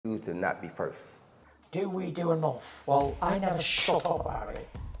to not be first. Do we do enough? Well, I never shut up about it.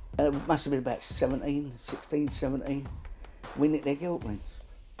 It must have been about 16, 17. We nicked their gilt rings.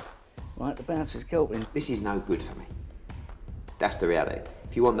 Right, the bouncers' gilt rings. This is no good for me. That's the reality.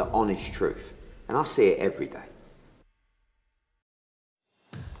 If you want the honest truth, and I see it every day.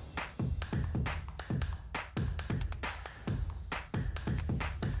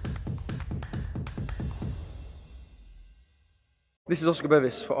 This is Oscar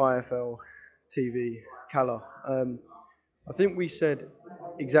Bevis for IFL TV, Kalle. I think we said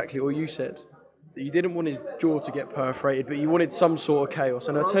exactly, or you said, that you didn't want his jaw to get perforated, but you wanted some sort of chaos.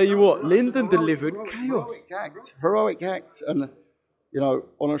 And I'll tell you what, Lyndon delivered chaos. Heroic act. And, you know,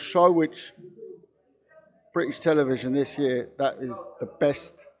 on a show which British television this year, that is the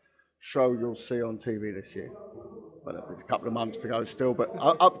best show you'll see on TV this year. But it's a couple of months to go still, but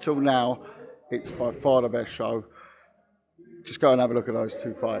up till now, it's by far the best show. Just go and have a look at those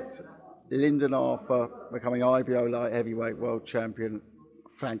two fights. Lyndon Arthur becoming IBO light heavyweight world champion.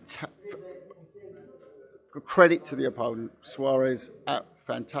 Credit to the opponent. Suarez,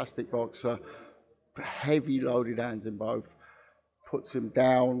 fantastic boxer. Heavy loaded hands in both. Puts him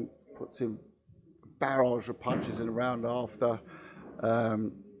down, puts him barrage of punches in the round after.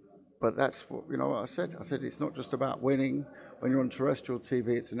 But that's what, you know what I said? I said it's not just about winning. When you're on terrestrial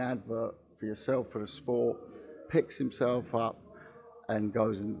TV, it's an advert for yourself, for the sport. Picks himself up and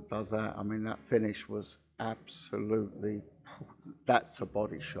goes and does that. I mean, that finish was absolutely, that's a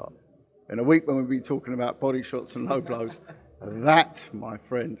body shot. In a week when we'll be talking about body shots and low blows, that, my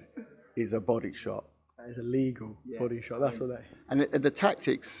friend, is a body shot. That is a legal body shot, that's what they... And the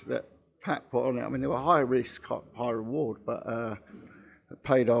tactics that Pat put on it, I mean, they were high risk, high reward, but it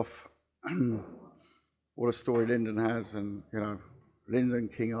paid off. What a story Lyndon has, and, you know, Lyndon,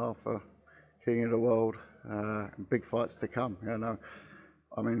 King Arthur, King of the world. And big fights to come, you know.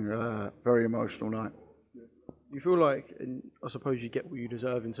 I mean, very emotional night. You feel like, and I suppose you get what you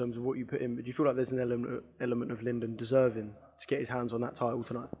deserve in terms of what you put in, but do you feel like there's an element of Lyndon deserving to get his hands on that title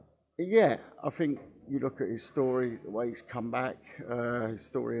tonight? Yeah, I think you look at his story, the way he's come back, his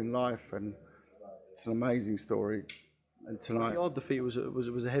story in life, and it's an amazing story. And tonight, the hard defeat was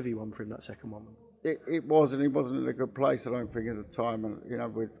a heavy one for him, that second one. It was, and he wasn't in a good place, I don't think, at the time. And you know,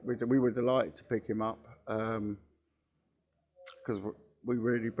 we were delighted to pick him up because we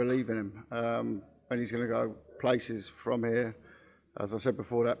really believe in him, and he's going to go places from here. As I said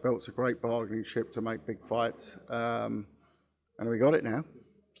before, that belt's a great bargaining chip to make big fights, and we got it now.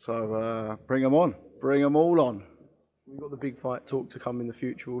 So bring them on, bring them all on. We've got the big fight talk to come in the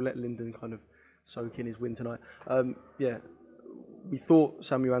future. We'll let Lyndon kind of soak in his win tonight. Yeah. We thought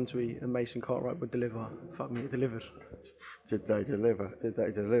Samuel Antwi and Mason Cartwright would deliver. Fuck me, it delivered. Did they deliver? Did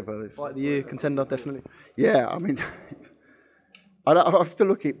they deliver? Fight of the year, contender, definitely. Yeah, I mean, I have to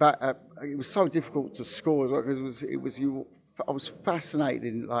look it back. It was so difficult to score. I was fascinated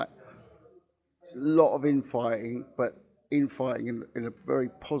in, like, it's a lot of infighting, but infighting in a very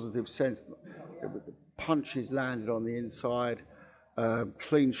positive sense. The punches landed on the inside,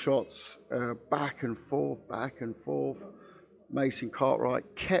 clean shots, back and forth. Mason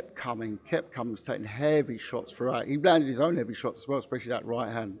Cartwright kept coming, taking heavy shots throughout. He landed his own heavy shots as well, especially that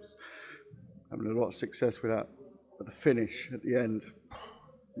right hand. Having a lot of success with that. But the finish at the end,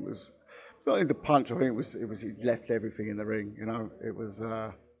 it was not only the punch. I think it was he left everything in the ring. You know, it was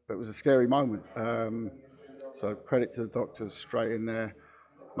a scary moment. So credit to the doctors straight in there.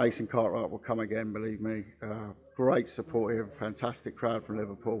 Mason Cartwright will come again, believe me. Great support here, fantastic crowd from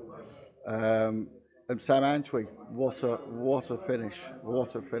Liverpool. And Sam Antwi, what a finish,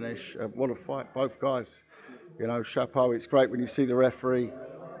 what a fight, both guys. You know, chapeau. It's great when you see the referee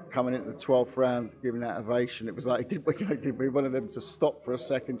coming into the 12th round, giving that ovation. It was like, we wanted them to stop for a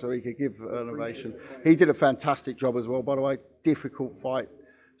second so he could give an ovation. He did a fantastic job as well, by the way. Difficult fight.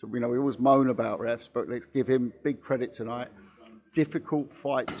 So, you know, we always moan about refs, but let's give him big credit tonight. Difficult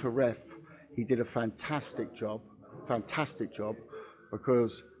fight to ref. He did a fantastic job,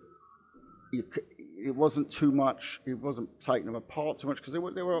 because it wasn't too much. It wasn't taking them apart too much because they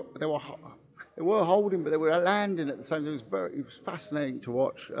were holding, but they were landing at the same time. It was fascinating to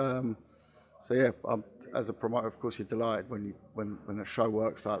watch. So yeah, as a promoter, of course, you're delighted when a show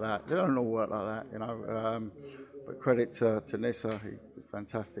works like that. They don't all work like that, you know. But credit to Nissa, he did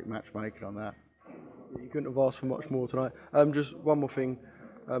fantastic matchmaking on that. You couldn't have asked for much more tonight. Just one more thing.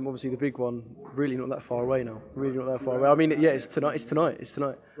 Obviously, the big one, really not that far away now. Really not that far away. I mean, yeah, it's tonight.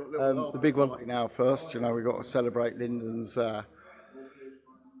 The big one. Now first, you know, we've got to celebrate Lyndon's...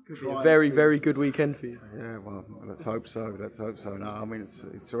 very, very good weekend for you. Yeah, well, let's hope so. No, I mean,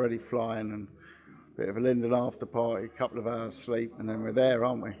 it's already flying, and bit of a Lyndon after party, a couple of hours sleep, and then we're there,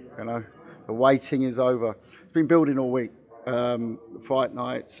 aren't we? You know, the waiting is over. It's been building all week. Fight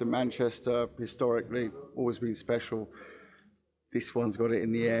nights in Manchester, historically, always been special. This one's got it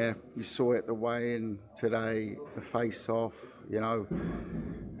in the air. You saw it the weigh-in today, the face-off, you know.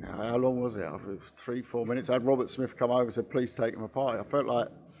 How long was it? 3-4 minutes. I had Robert Smith come over and said, please take him apart. I felt like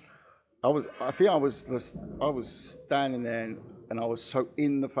I was standing there and I was so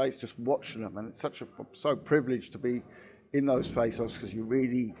in the face just watching them, and it's I'm so privileged to be in those face-offs, because you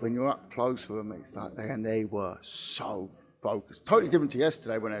really, when you're up close with them, it's like, and they were so focused. Totally different to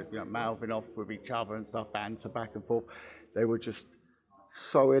yesterday when they're mouthing off with each other and stuff, banter back and forth. They were just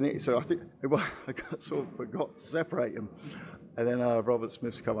so in it. So I think I sort of forgot to separate them. And then Robert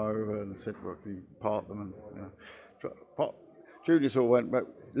Smith's come over and said, well, can you part them? And Junior sort of went, but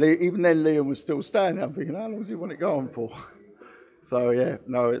even then Liam was still standing. I'm thinking, how long does he want it going for? So yeah,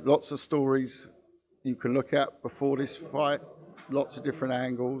 no, lots of stories you can look at before this fight, lots of different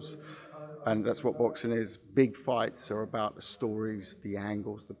angles. And that's what boxing is. Big fights are about the stories, the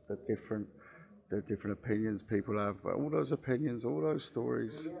angles, the different opinions people have. But all those opinions, all those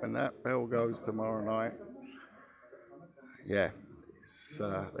stories, when that bell goes tomorrow night, yeah,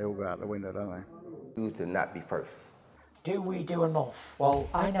 they all go out the window, don't they? Who's to not be first? Do we do enough? Well,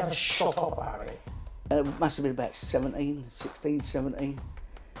 I never shut up about it. It must have been about 16, 17.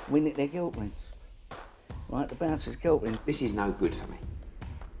 We nicked their guilt rings. Right, the bouncer's guilt ring. This is no good for me.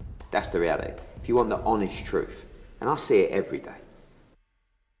 That's the reality. If you want the honest truth, and I see it every day,